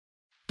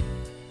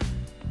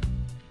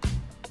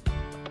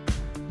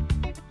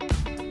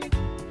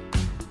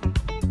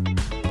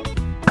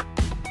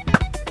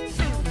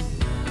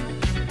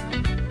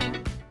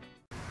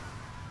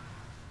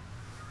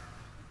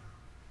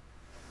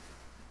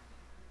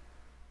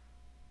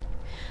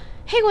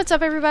Hey, what's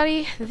up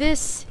everybody?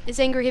 This is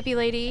Angry Hippie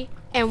Lady,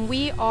 and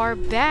we are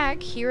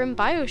back here in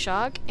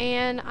BioShock,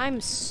 and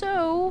I'm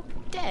so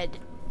dead.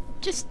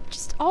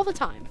 Just all the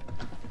time.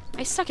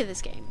 I suck at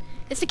this game.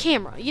 It's the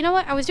camera. You know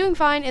what? I was doing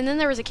fine, and then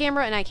there was a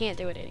camera, and I can't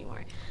do it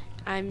anymore.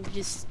 I'm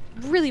just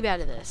really bad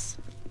at this.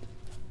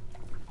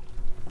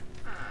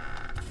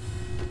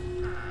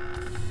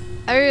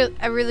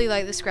 I really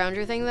like the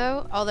scrounger thing,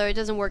 though. Although it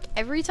doesn't work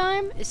every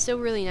time, it's still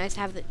really nice to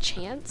have the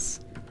chance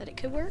that it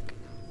could work.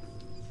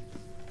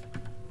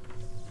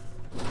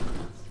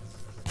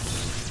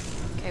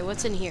 Okay,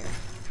 what's in here?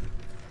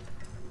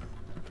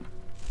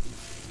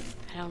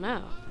 I don't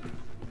know.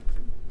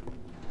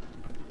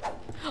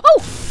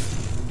 Oh!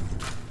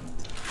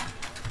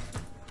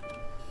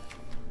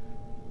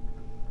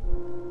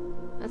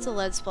 That's a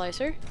lead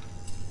splicer.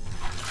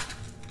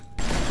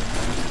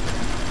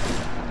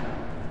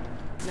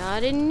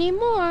 Not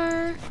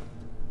anymore.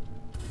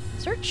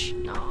 Search?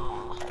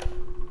 No.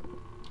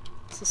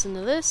 Let's listen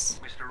to this.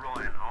 Mr.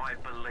 Ryan, I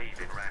believe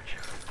in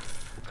Rapture,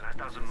 but that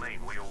doesn't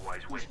mean we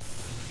always win.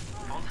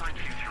 Fontaine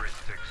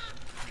Futuristics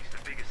is the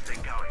biggest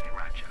thing going in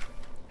Rapture.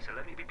 So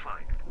let me be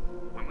plain.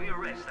 When we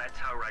arrest that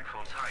tow rag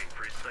Fontaine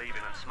for his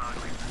thieving and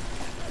smuggling,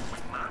 we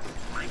must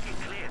make it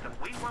clear that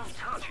we won't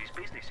touch his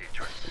business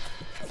interests.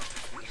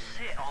 We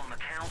sit on the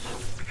council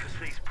because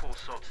these poor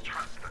sods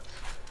trust us,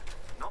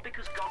 not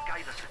because God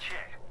gave us a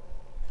check.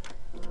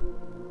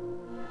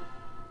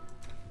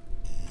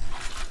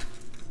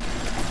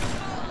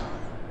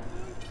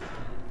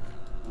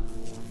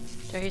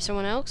 Do I hear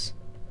someone else?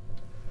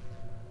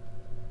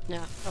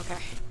 No. Okay.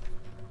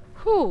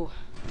 Whew.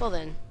 Well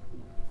then.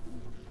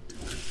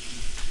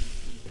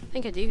 I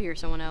think I do hear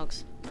someone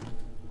else.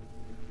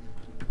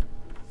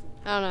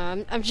 I don't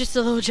know. I'm just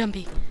a little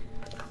jumpy.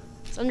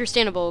 It's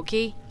understandable,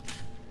 okay?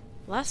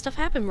 A lot of stuff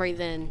happened right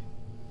then.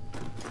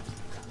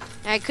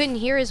 And I couldn't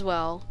hear as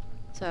well,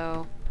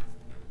 so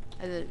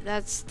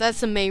that's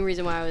the main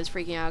reason why I was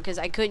freaking out, because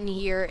I couldn't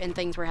hear and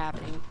things were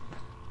happening.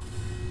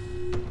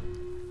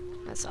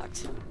 That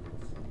sucked.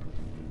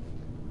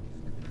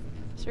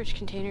 Search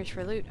containers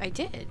for loot. I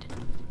did.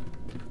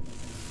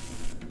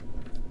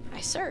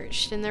 I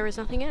searched and there was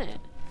nothing in it.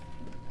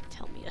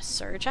 Tell me to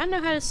search. I know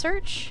how to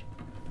search.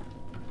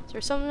 Is there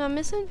something I'm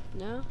missing?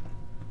 No.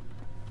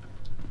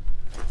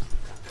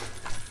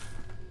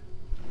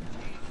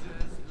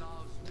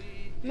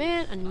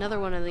 Man, another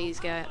one of these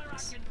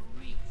guys.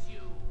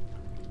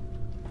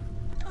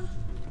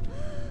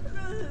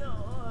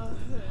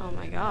 Oh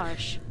my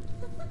gosh.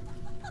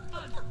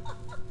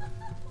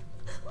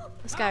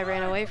 This guy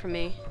ran away from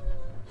me.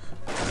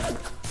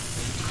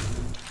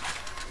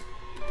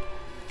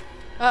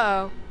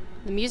 Uh-oh.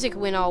 The music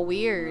went all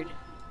weird.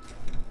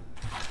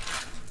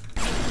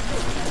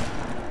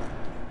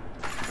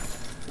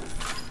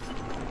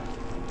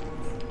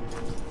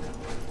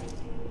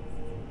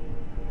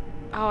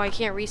 Oh, I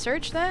can't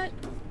research that?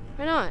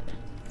 Why not?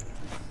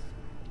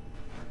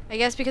 I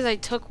guess because I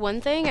took one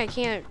thing, I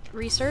can't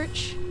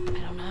research? I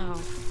don't know.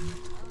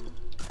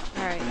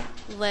 Alright,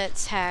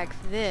 let's hack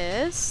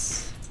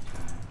this.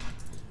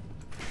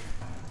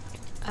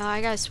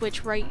 I gotta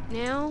switch right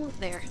now.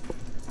 There.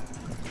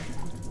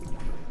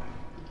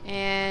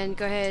 And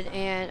go ahead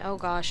and, oh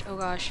gosh,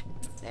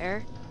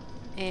 there.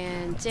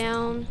 And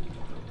down.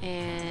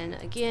 And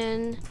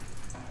again.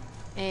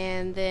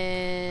 And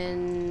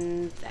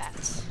then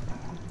that.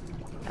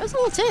 That was a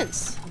little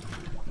tense.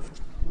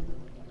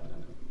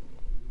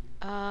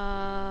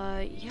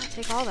 Yeah,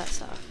 take all that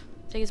stuff.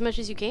 Take as much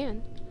as you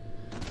can.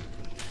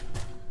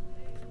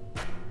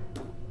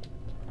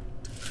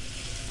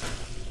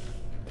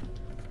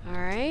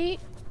 Alright,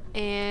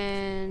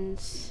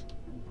 and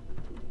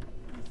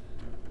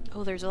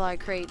oh, there's a lot of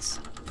crates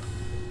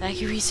that I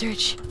can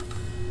research.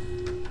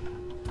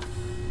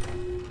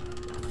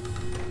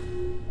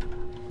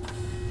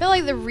 I feel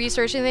like the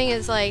researching thing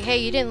is like, hey,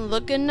 you didn't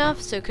look good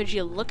enough, so could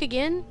you look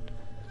again?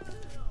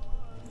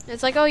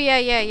 It's like, oh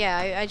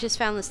yeah, I just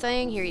found this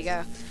thing, here you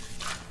go.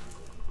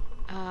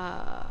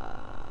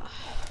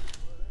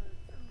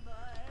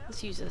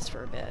 Let's use this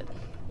for a bit.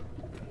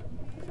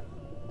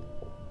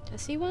 Did I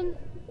see one?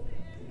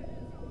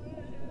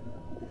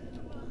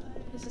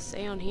 What does it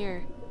say on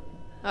here?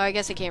 Oh, I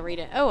guess I can't read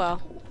it. Oh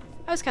well.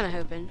 I was kind of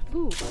hoping.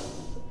 Ooh.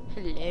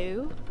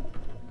 Hello.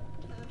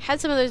 Had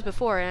some of those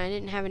before, and I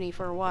didn't have any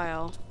for a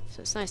while.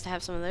 So it's nice to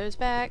have some of those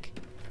back.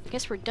 I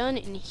guess we're done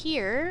in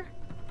here.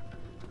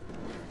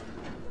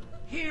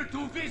 Here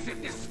to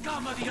visit the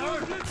scum of the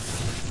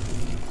earth.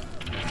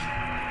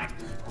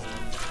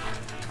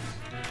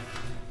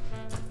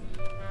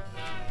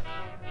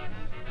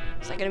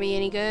 Is that gonna be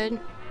any good?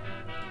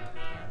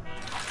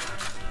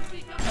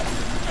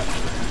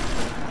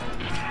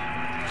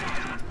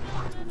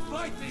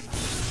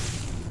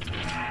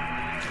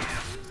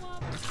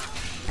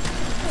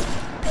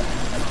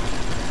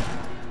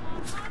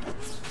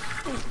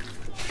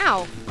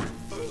 Ow.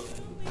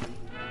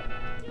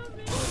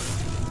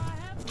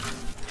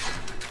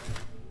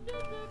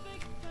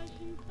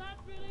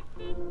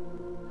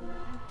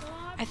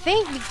 I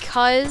think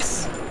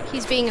because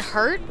he's being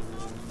hurt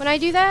when I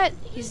do that,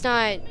 he's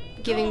not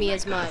giving me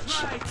as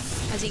much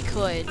as he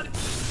could.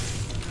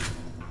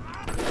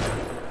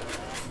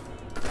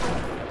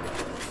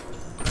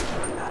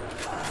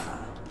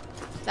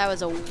 That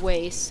was a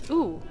waste.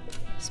 Ooh,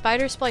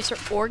 spider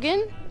splicer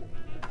organ?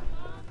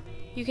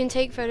 You can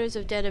take photos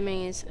of dead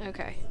enemies.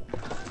 Okay.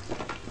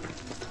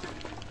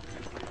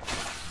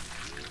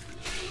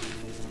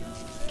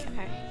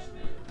 Okay.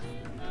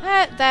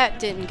 That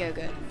didn't go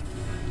good.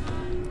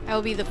 I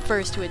will be the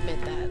first to admit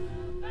that.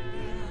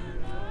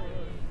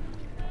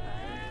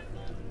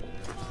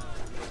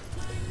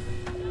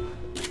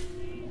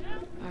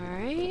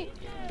 Alright.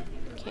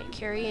 Can't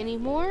carry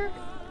anymore.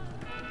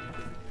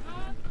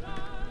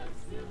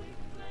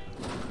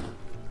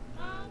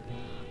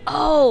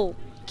 Oh!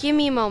 Give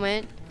me a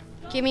moment.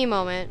 Give me a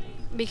moment.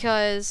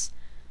 Because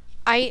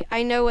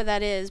I know what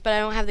that is, but I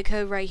don't have the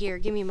code right here.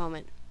 Give me a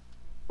moment.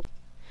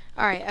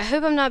 Alright, I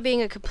hope I'm not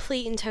being a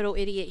complete and total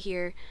idiot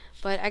here,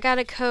 but I got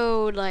a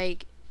code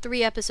like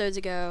 3 episodes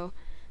ago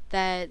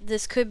that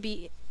this could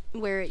be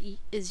where it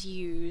is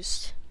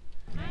used.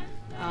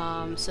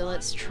 So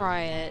let's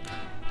try it.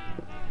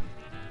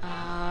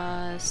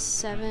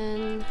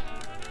 7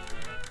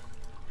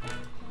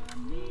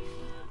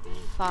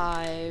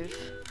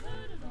 5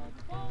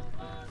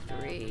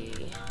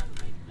 3.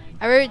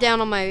 I wrote it down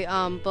on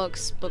my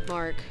books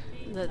bookmark.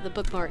 The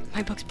bookmark.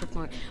 My book's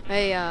bookmark.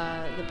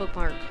 The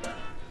bookmark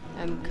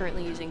I'm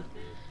currently using.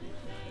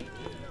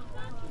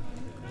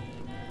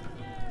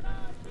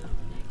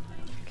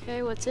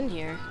 Okay, what's in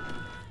here?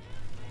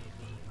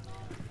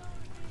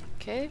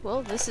 Okay,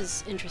 well, this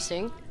is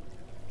interesting.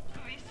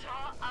 We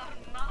saw our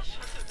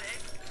Marshal today.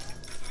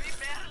 We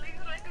barely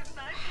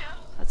recognized him.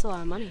 That's a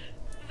lot of money.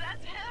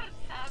 That's her,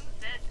 Sam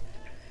said.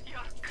 You're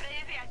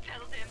crazy, I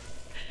told him.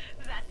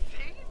 That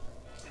thing?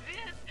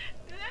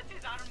 That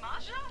is our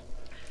Marshal?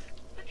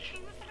 But he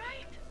was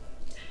right.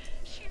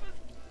 She was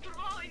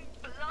drawing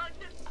blood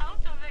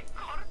out of a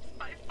corpse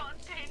by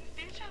Fontaine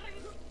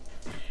Fishery.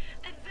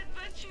 And then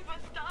when she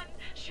was done,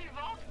 she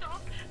walked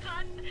off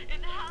hand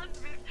in hand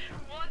with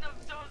one of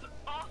those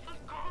awful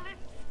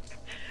golems.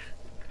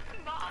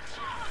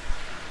 Marshal!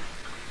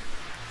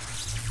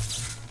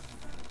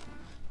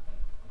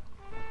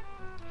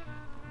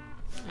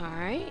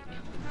 Alright.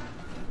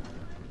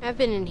 I've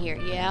been in here.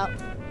 Yeah,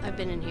 I've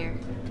been in here.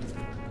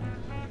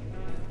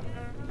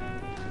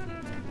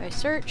 I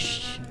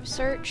searched.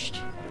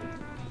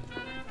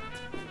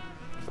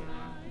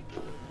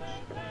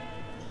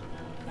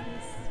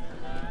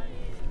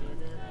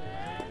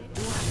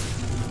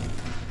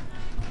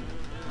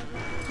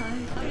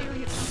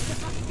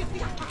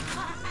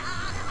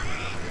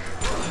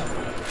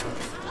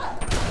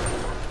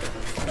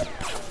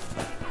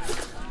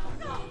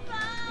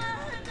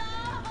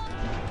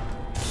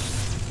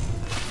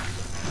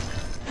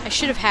 I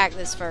should have hacked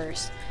this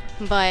first,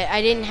 but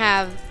I didn't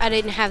have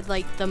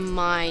like the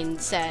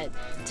mindset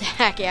to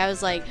hack it. I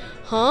was like,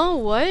 huh,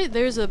 what?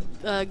 There's a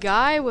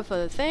guy with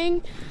a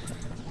thing?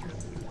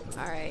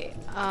 Alright,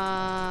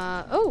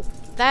 oh,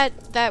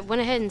 that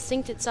went ahead and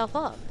synced itself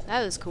up.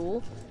 That was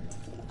cool.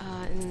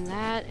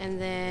 And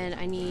then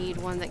I need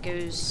one that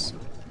goes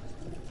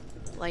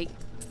like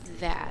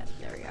that.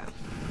 There we go.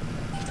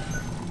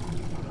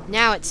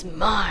 Now it's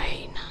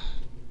mine.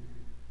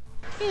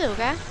 Hey, little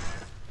guy.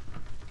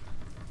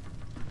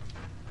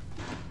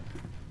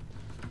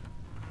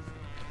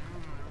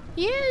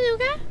 Yeah, little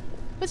guy.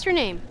 What's your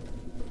name?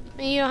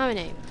 You don't have a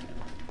name.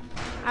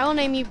 I will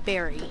name you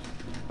Barry.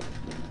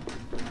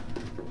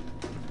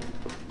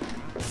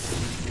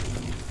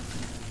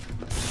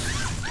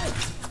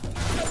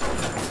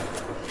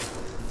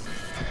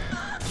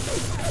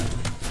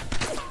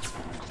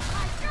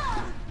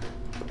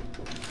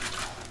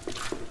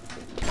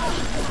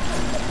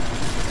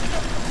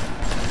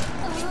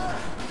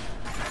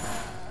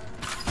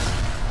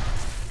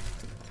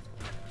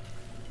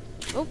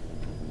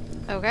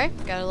 Okay,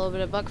 got a little bit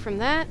of buck from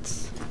that.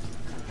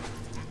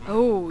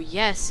 Oh,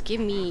 yes,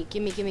 gimme.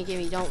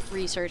 Don't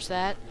research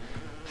that.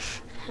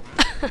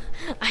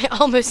 I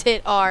almost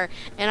hit R,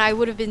 and I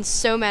would have been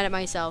so mad at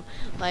myself.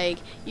 Like,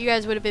 you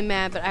guys would have been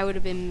mad, but I would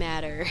have been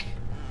madder.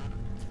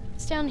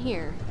 It's down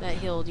here that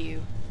healed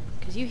you,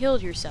 because you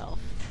healed yourself.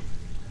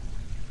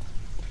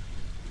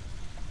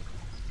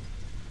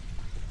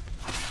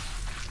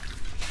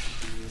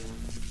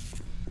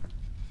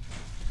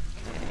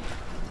 Okay,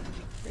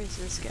 where does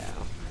this go?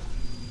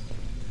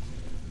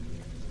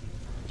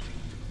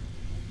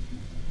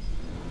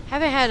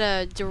 Haven't had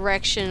a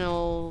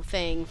directional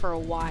thing for a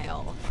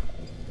while,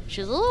 which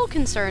is a little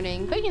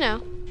concerning, but you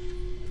know,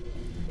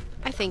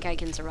 I think I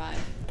can survive.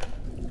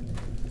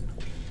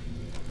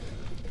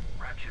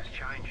 Rapture's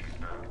changing,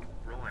 but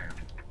Roland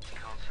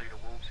can't see the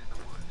wolves in the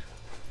woods.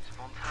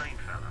 Fontaine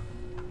fella.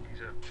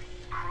 He's a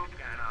crook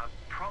and a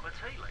proper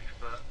tea leaf,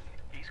 but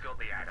he's got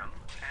the atom,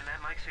 and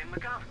that makes him the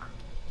governor.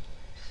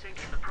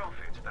 Sinking the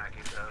profits back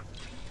into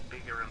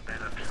bigger and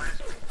better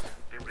plasmids,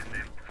 building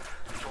them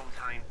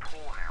Fontaine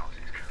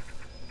poorhouses.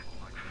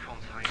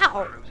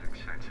 Ow. Before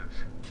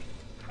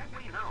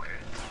we know it,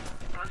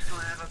 we're supposed to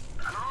have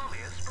an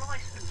army of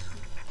Splicers.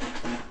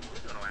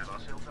 We're going to have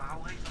ourselves a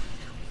whole heap of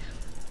enemies.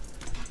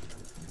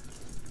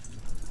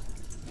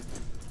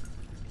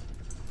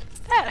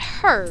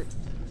 hurt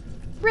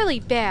really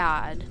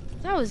bad.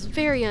 That was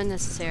very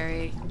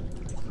unnecessary.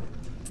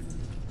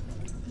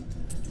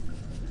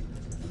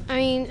 I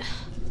mean,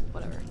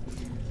 whatever.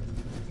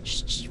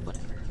 Shh,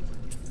 whatever.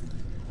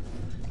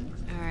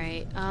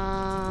 Alright,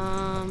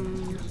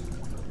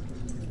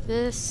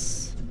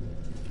 this,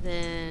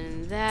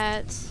 then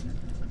that,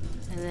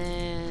 and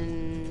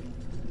then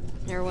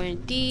another one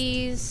of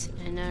these,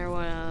 another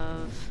one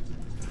of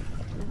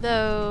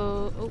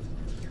those, oh,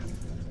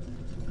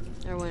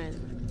 another one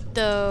of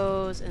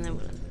those, and then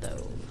one of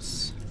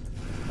those.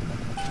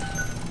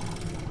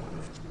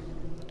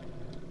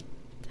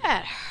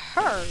 That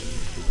hurts.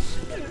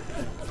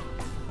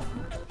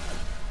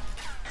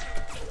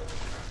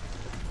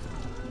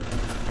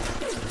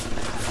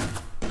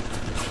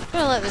 I'm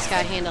gonna let this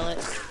guy handle it.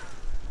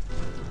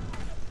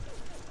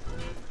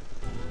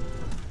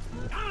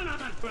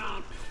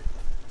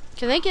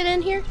 Can they get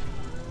in here?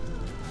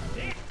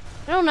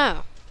 I don't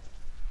know.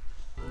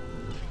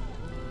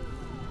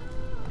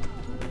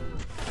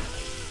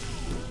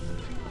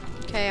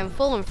 Okay, I'm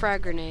full of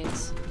frag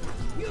grenades.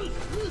 You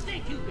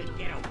think you could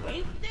get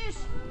away with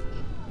this?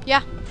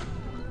 Yeah.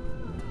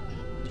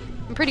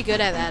 I'm pretty good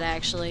at that,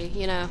 actually.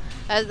 You know,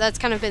 that's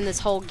kind of been this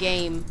whole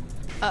game.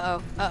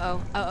 Uh-oh,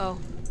 uh-oh, uh-oh.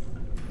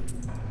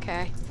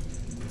 Okay.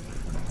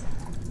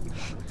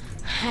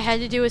 I had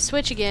to do a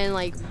switch again,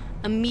 like,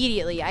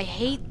 immediately. I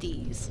hate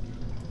these.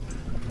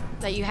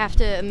 That you have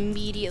to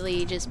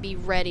immediately just be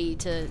ready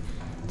to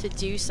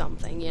do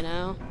something, you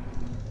know?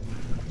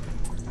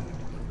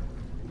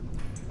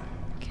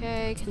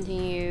 Okay,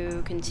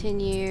 continue,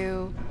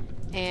 continue,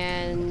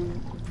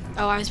 and...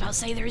 Oh, I was about to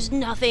say there's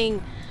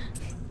nothing!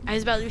 I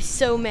was about to be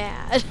so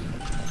mad.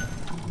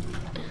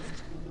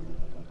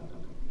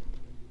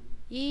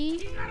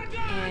 E,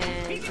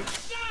 and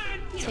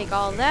take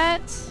all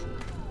that.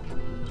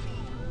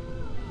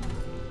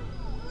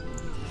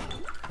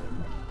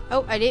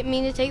 Oh, I didn't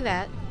mean to take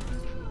that.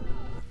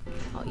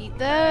 I'll eat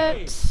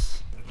that.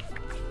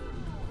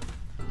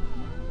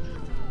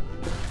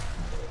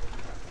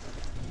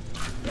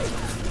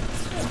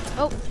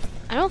 Oh,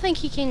 I don't think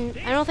he can,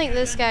 I don't think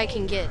this guy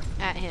can get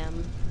at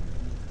him.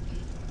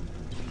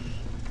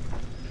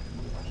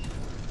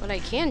 What I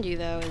can do,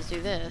 though, is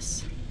do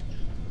this.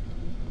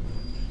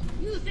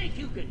 You think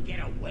you could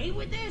get away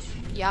with this?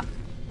 Yep.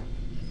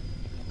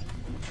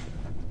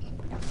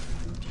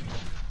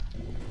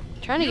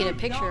 Trying to get a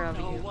picture of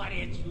you. Know what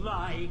it's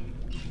like.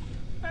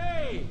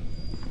 Hey!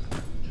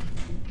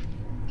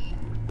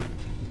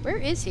 Where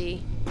is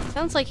he?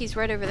 Sounds like he's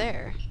right over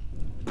there.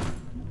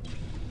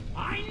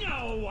 I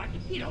know what.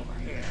 Get over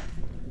here.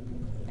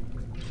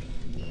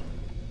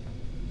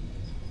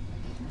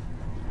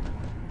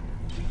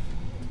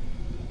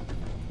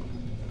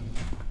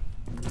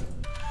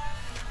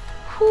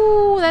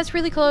 Whew, that's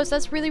really close.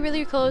 That's really,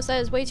 really close.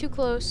 That is way too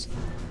close.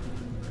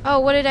 Oh,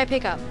 what did I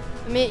pick up?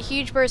 Emit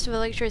huge burst of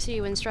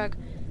electricity when struck.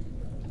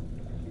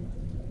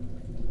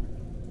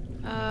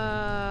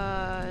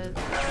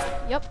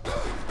 Yep.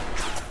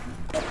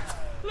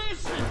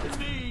 Listen to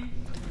me.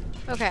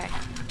 Okay.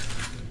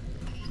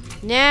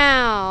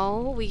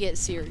 Now we get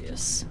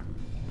serious.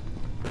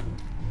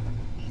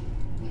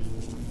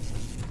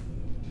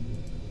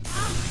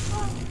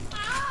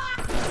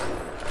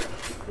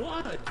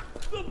 Blood!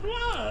 The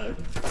blood!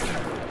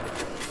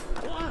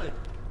 Blood!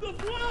 The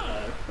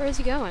blood! Where is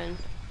he going?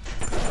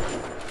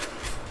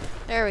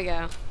 There we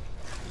go.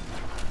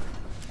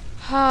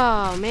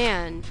 Oh,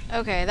 man.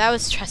 Okay, that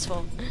was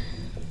stressful.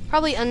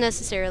 Probably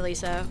unnecessarily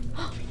so.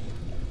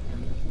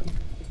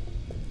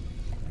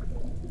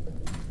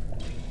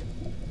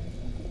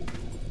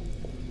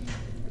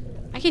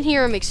 I can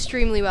hear him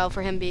extremely well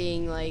for him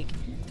being, like,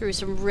 through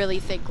some really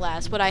thick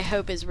glass. What I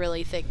hope is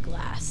really thick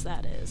glass,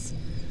 that is.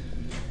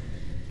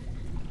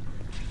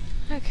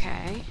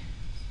 Okay.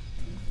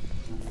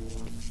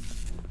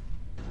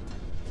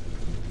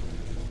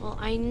 Well,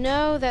 I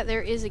know that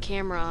there is a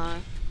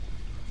camera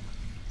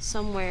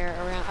somewhere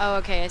around. Oh,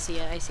 okay, I see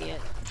it. I see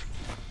it.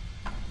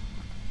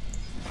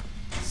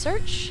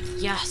 Search?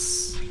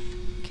 Yes.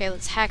 Okay,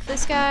 let's hack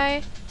this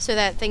guy so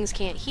that things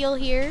can't heal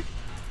here.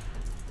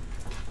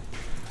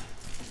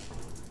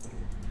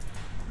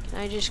 Can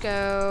I just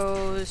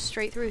go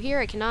straight through here?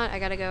 I cannot. I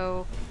gotta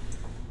go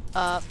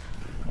up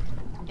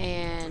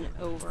and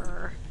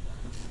over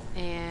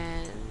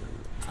and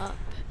up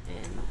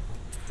and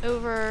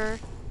over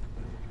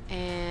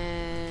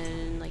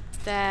and like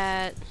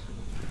that,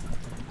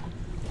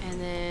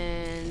 and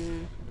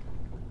then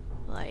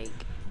like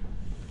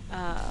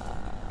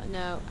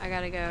no, I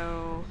gotta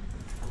go.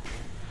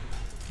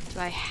 Do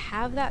I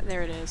have that?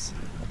 There it is.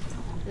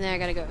 And then I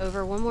gotta go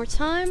over one more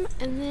time,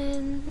 and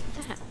then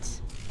that.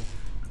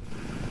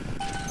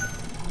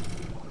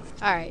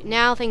 Alright,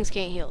 now things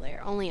can't heal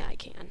there. Only I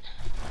can.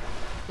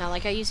 Not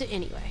like I use it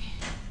anyway.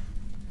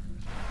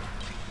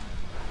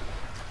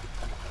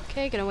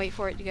 Okay, gonna wait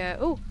for it to go.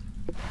 Ooh!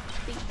 I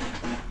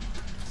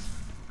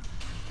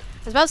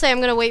was about to say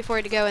I'm gonna wait for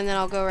it to go and then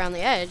I'll go around the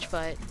edge,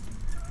 but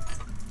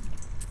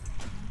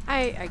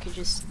I could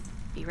just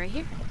be right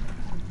here.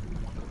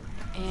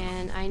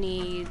 And I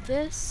need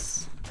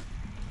this.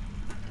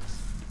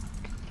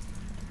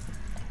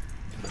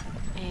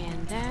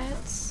 And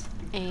that's,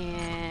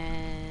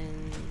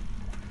 and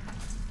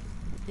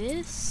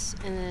this,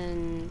 and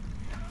then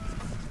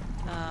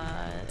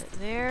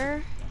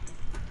there,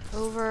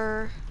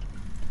 over.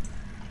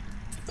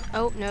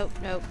 Oh, nope,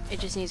 nope. It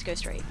just needs to go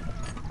straight.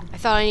 I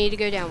thought I needed to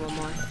go down one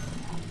more.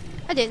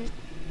 I didn't.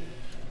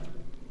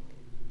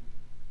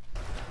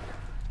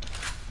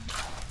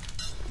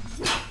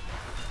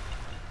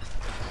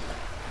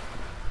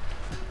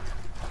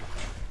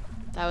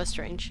 That was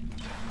strange.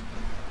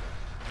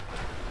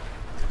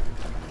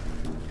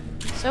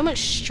 So much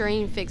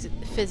strange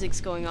physics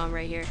going on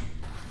right here.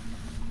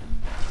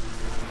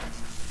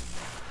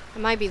 It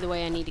might be the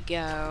way I need to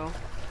go.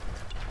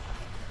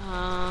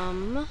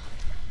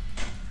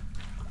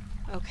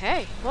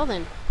 Okay, well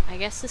then, I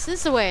guess this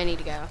is the way I need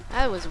to go.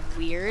 That was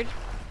weird.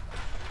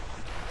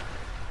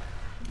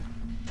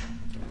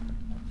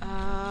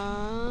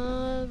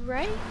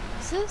 Right?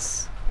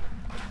 Is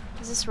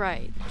this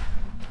right?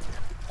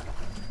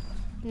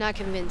 Not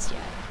convinced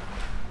yet.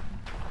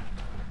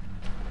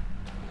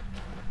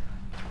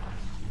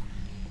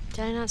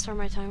 Did I not start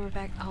my timer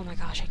back? Oh my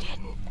gosh, I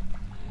didn't.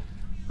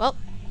 Well,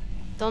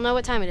 don't know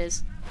what time it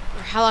is.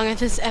 Or how long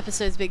this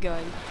episode's been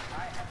going.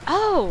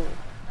 Oh!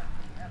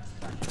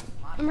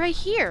 I'm right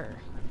here.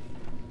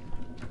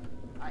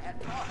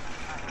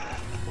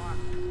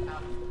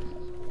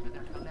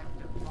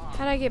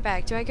 How'd I get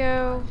back? Do I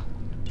go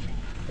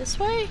this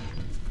way?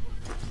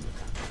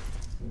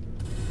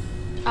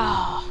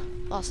 Oh,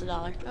 lost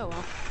 $1. Oh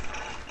well.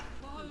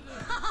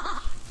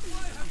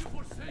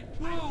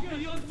 Woe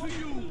be unto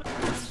you!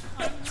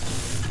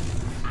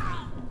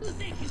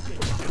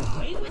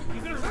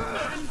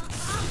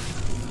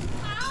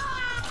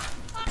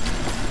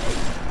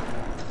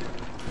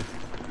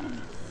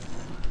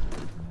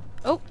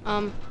 Oh,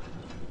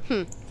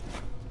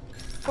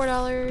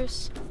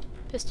 $4.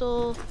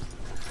 Pistol.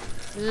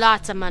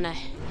 Lots of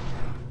money.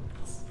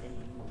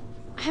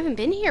 I haven't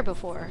been here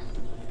before.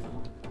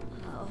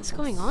 What's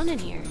going on in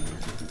here?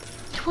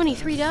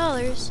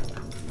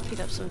 $23. Pick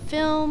up some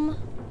film.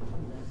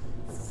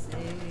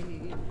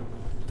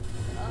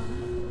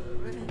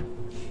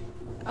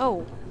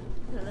 Oh.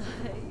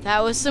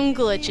 That was some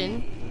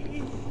glitching.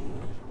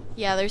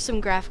 Yeah, there's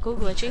some graphical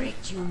glitching.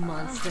 You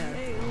monster.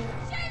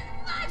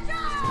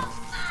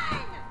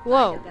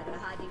 Whoa. Better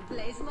hiding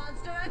place,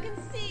 monster. I can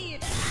see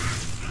it.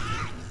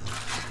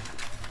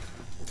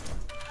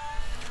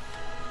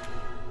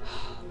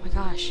 Oh my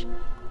gosh.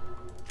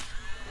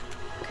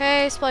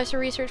 Okay, Splicer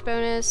research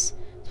bonus.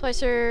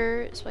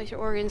 Splicer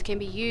organs can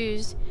be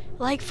used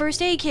like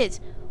first aid kits.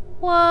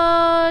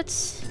 What?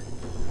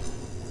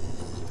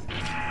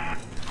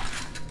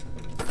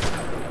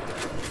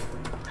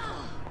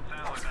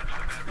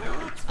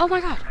 Oh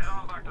my god.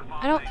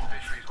 I don't.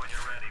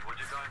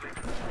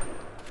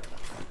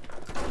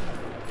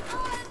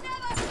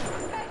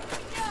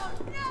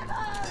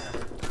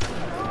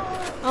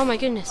 Oh my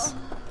goodness.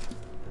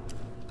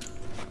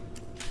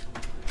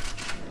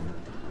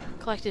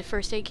 Collected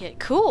first aid kit.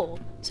 Cool.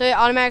 So it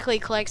automatically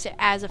collects it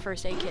as a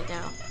first aid kit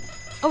now.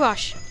 Oh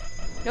gosh.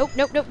 Nope,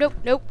 nope, nope, nope,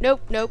 nope,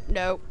 nope, nope,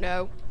 nope,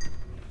 no.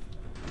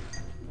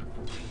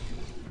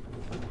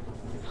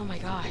 Oh my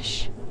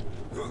gosh.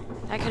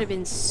 That could have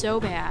been so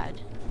bad.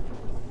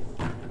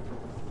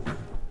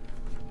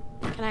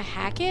 Can I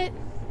hack it?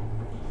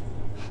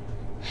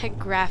 Had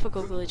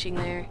graphical glitching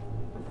there.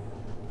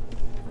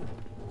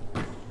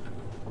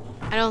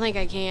 I don't think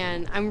I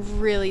can. I'm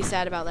really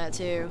sad about that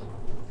too.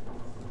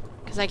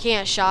 Because I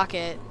can't shock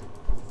it.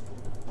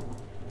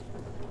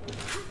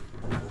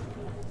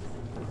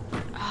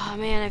 Oh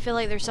man, I feel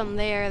like there's something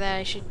there that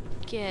I should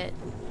get.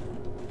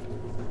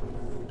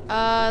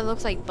 It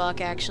looks like Buck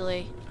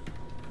actually.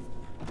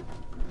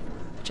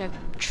 Which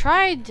I've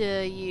tried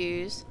to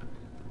use.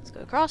 Let's go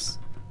across.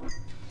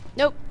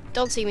 Nope,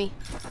 don't see me.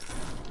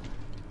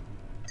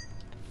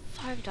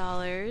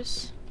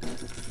 $5.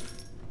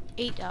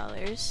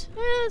 $8.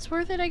 It's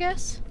worth it, I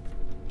guess.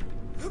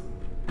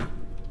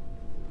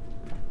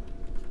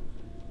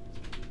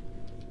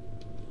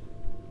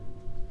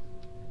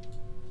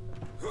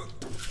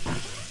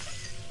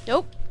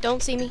 Nope,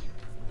 don't see me.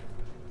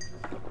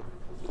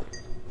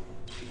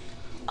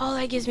 Oh,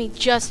 that gives me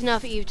just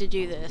enough Eve to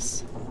do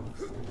this.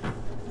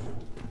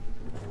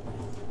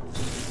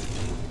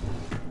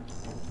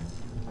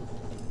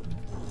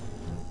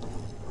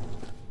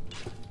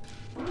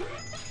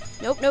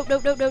 Nope, nope,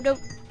 nope, nope, nope, nope.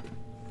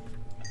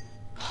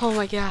 Oh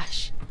my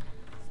gosh.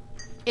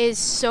 It is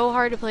so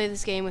hard to play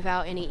this game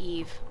without any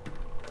Eve.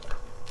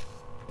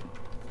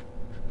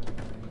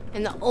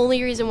 And the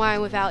only reason why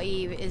I'm without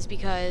Eve is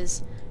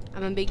because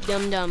I'm a big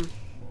dum-dum.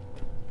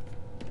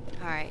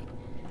 Alright.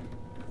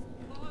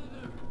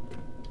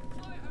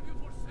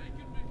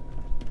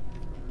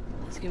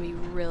 It's gonna be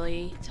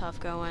really tough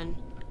going.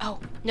 Oh,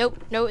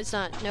 nope, no it's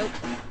not, nope.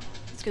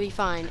 It's gonna be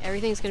fine,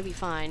 everything's gonna be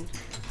fine.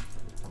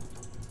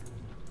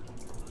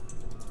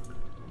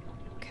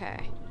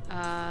 Okay,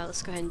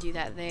 let's go ahead and do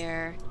that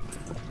there.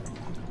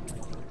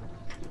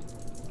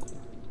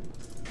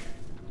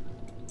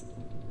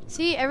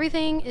 See,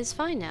 everything is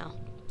fine now.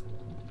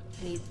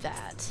 I need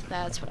that.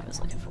 That's what I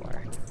was looking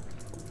for.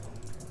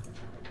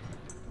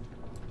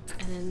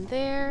 And then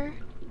there,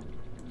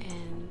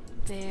 and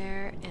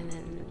there, and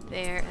then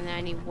there, and then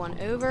I need one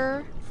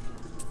over,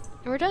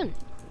 and we're done.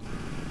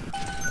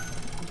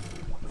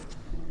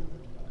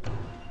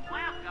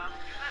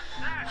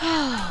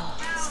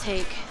 Let's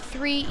take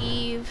 3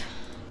 Eve,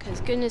 because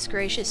goodness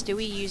gracious, do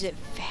we use it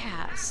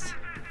fast.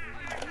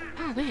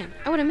 Oh man,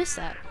 I would have missed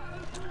that.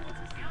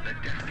 The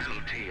death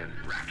penalty and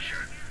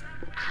Rapture.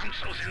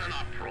 Council's in an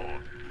uproar.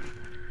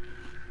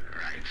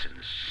 Riots in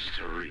the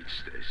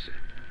streets, they say.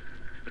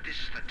 But this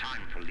is the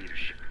time for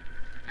leadership.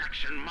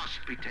 Action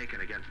must be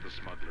taken against the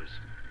smugglers.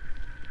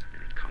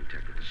 Any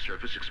contact with the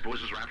surface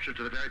exposes Rapture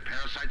to the very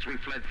parasites we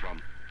fled from.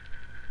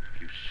 A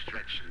few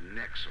stretched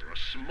necks or a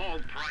small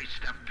price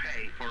to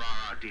pay for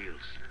our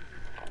ordeals.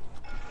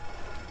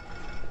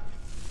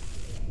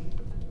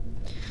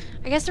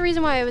 I guess the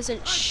reason why it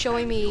wasn't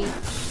showing me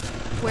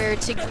where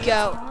to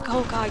go.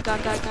 Oh god,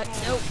 god, god, god,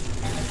 no.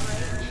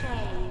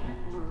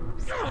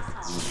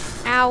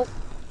 Ow.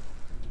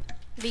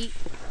 V.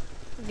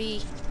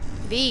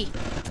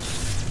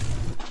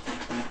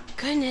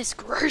 Goodness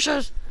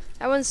gracious.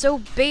 That one's so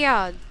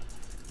bad.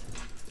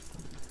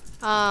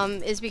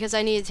 Is because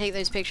I need to take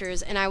those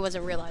pictures and I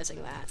wasn't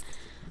realizing that.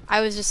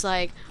 I was just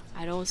like,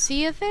 I don't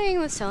see a thing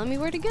that's telling me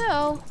where to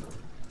go.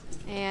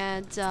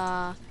 And,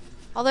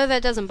 although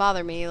that doesn't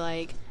bother me,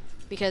 like,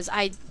 because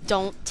I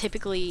don't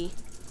typically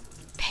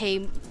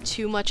pay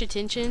too much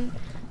attention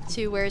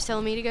to where it's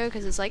telling me to go,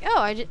 because it's like,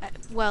 oh,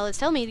 well, it's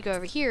telling me to go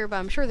over here, but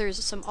I'm sure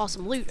there's some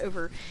awesome loot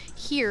over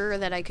here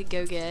that I could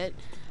go get.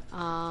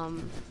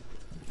 And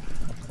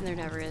there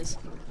never is.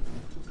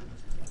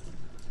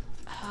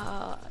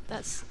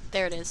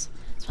 There it is.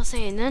 I was about to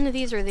say, none of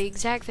these are the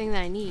exact thing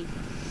that I need.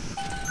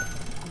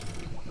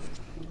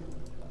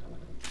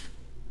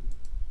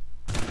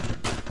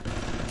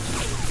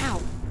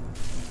 Ow.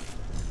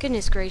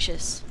 Goodness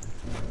gracious.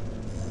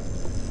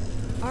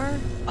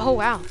 Oh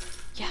wow.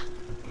 Yeah.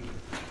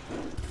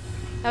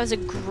 That was a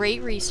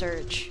great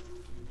research.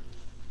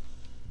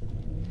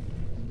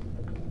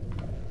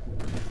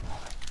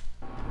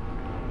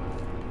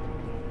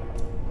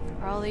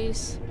 Are all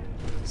these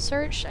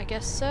searched? I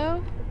guess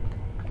so.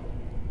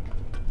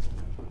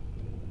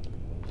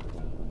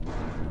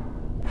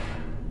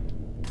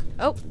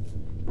 Oh.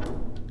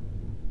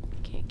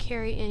 Can't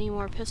carry any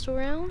more pistol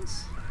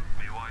rounds.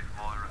 My wife,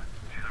 Moira,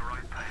 she's a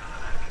right pain in the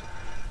neck.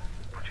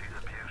 But she's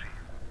a beauty.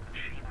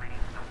 She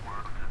means the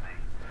world to me.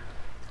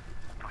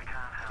 I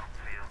can't help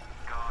feel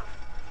God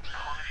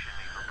punishing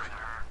me for bringing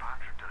her and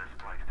Patrick to this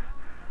place.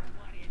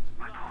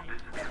 I thought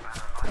this would be a better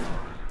life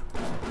for us.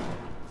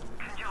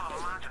 Can you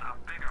imagine a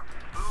bigger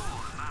fool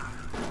than that?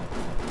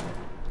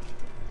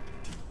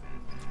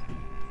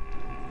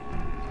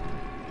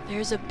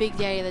 There's a big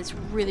daddy that's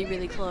really,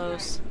 really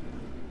close.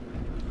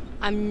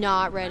 I'm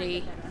not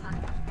ready.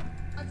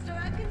 Monster,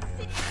 I can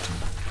see.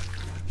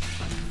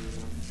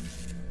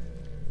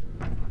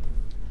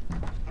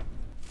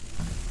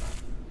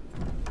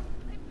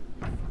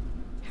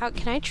 How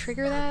can I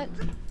trigger that?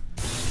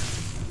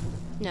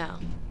 No.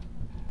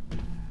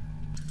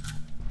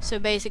 So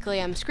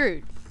basically I'm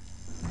screwed.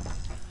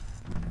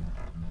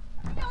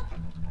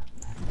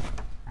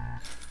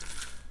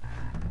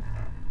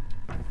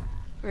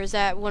 Or is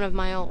that one of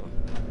my own?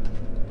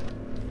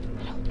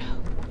 I don't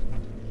know.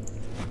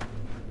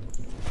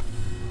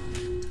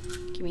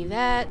 Give me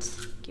that.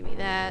 Give me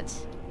that.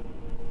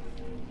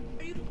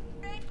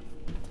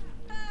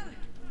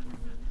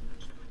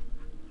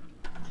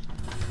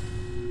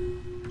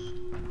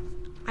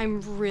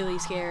 I'm really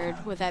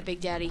scared with that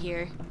big daddy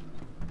here.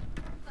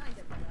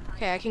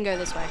 Okay, I can go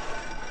this way.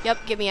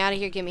 Yep, get me out of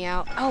here, get me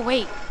out. Oh,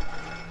 wait.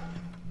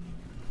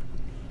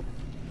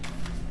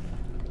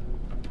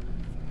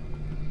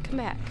 Come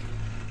back.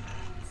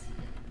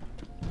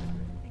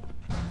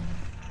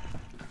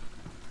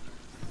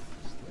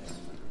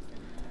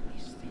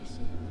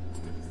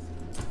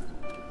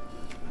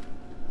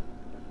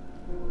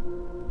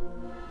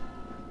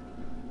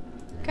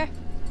 Okay.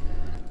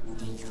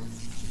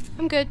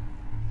 I'm good.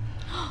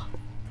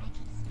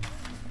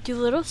 Do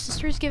little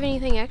sisters give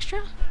anything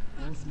extra?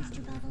 Thanks,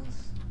 Mr.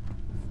 Bubbles.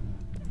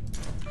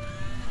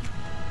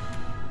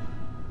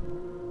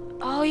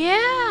 Oh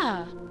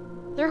yeah!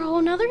 They're a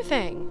whole nother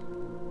thing.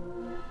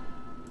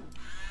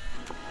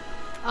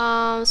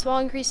 Small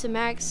increase to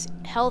max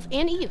health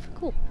and Eve.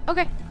 Cool.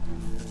 Okay.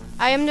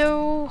 I am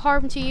no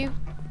harm to you.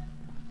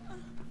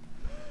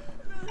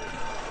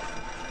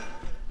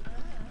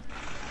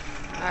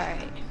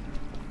 Alright.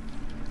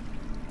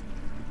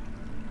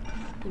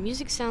 The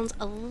music sounds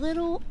a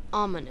little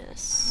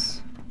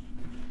ominous.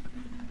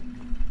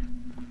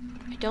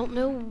 I don't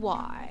know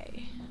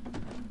why.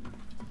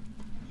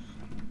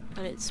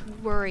 But it's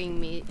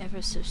worrying me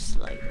ever so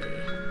slightly.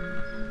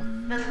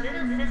 The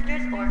Little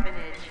Sisters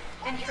Orphanage.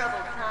 In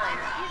troubled times,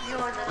 give your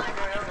little girl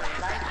the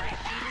life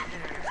she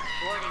deserves.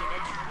 Boarding and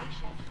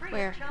education. Free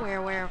Where? of charge.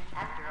 Where?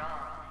 After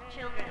all,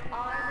 children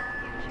are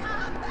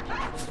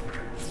the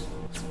future.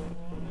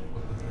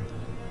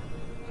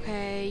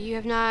 Okay, you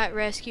have not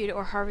rescued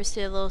or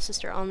harvested a little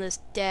sister on this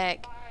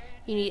deck.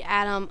 You need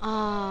Adam.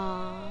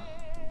 Ah.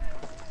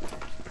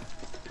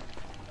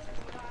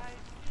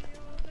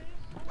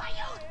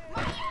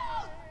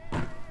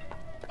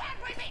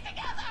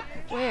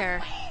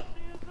 Where?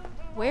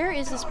 Where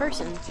is this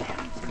person?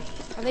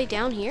 Are they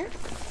down here?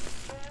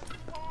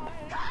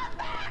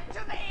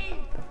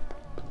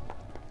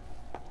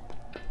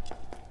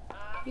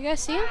 You guys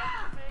see him?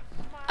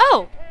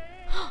 Oh!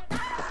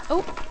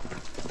 Oh!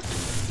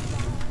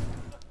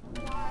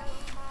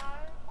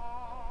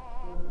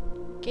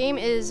 Game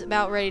is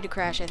about ready to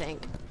crash, I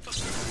think.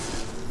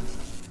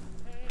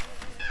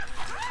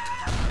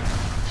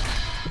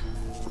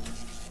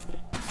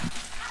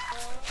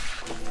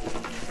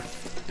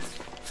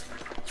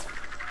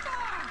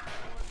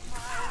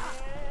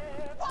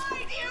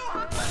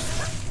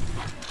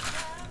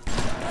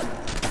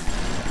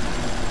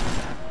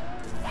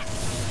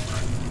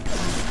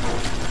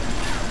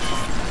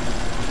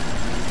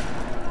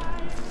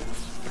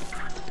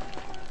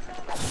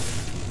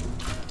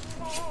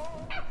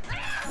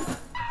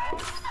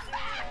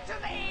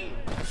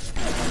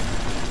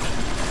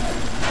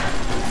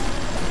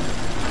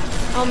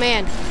 Oh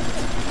man.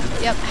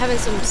 Yep, having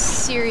some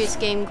serious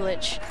game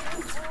glitch.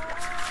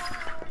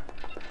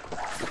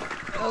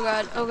 Oh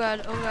god, oh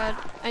god, oh god.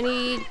 I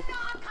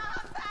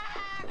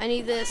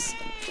need this.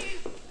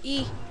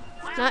 E.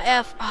 Not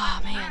F. Oh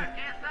man.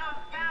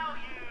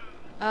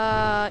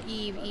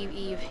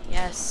 Eve.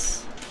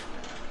 Yes.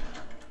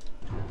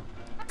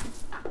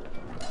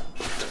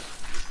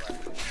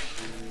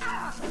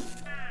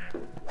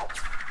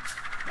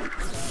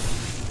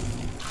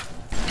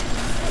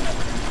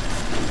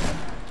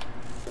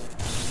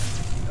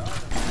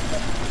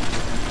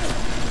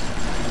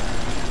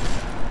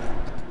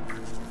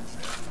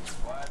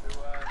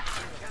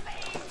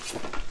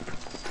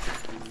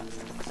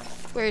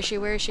 Where is she?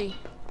 Where is she?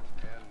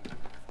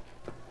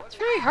 It's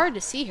very hard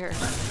to see her.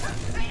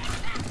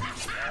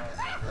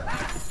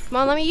 Come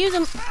on, let me use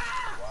them.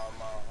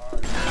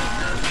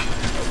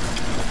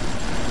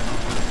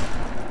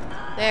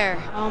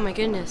 There. Oh my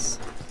goodness.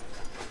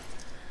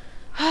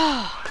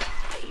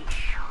 They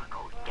sure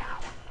go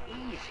down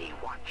easy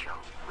once you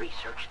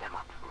research them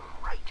up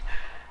right.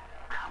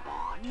 Come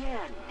on in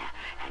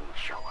and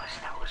show us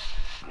those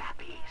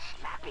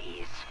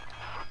snappies.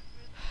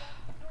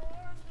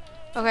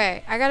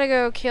 Okay, I gotta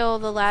go kill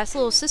the last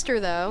little sister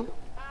though.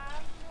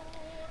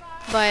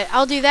 But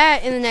I'll do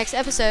that in the next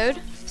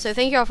episode. So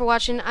thank you all for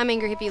watching. I'm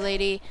Angry Hippie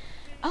Lady.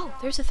 Oh,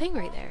 there's a thing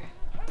right there.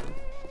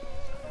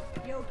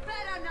 You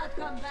better not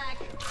come back.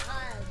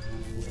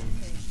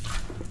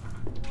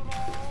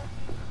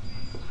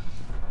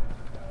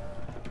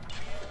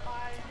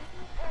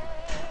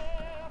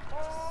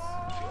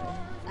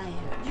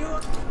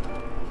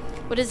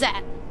 What is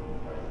that?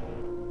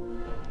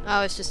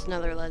 Oh, it's just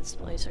another lead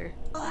splicer.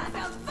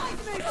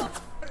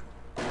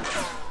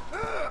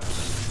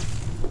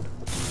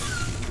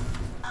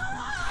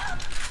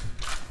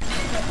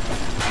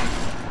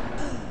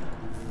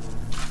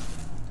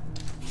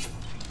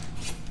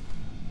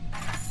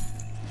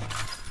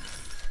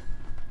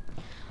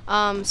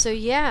 So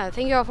yeah,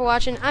 thank you all for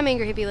watching. I'm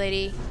Angry Hippie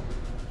Lady.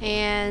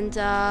 And,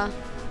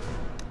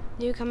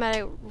 new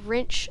combat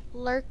wrench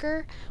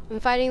lurker. When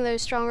fighting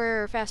those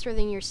stronger or faster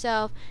than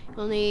yourself,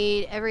 you'll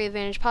need every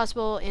advantage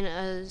possible in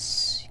a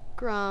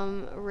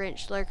scrum.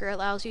 Wrench lurker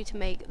allows you to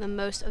make the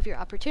most of your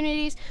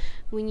opportunities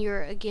when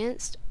you're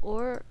against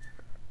or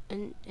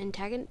an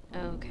antagonist.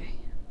 Oh, okay.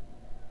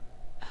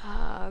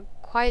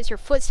 Quiets your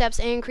footsteps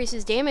and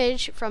increases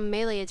damage from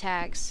melee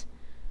attacks.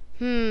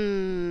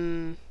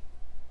 Wrench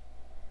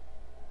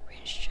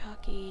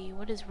jockey.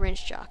 What is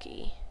wrench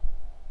jockey?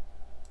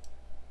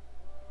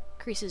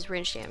 Increases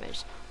wrench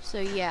damage. So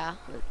yeah,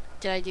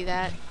 did I do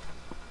that?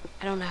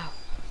 I don't know.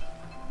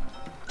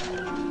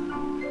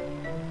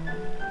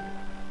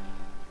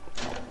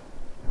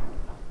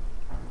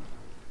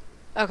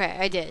 Okay,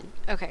 I did.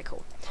 Okay,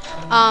 cool.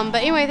 But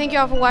anyway, thank you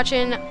all for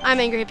watching. I'm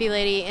Angry Hippie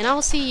Lady, and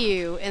I'll see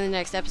you in the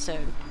next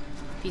episode.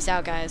 Peace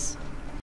out, guys.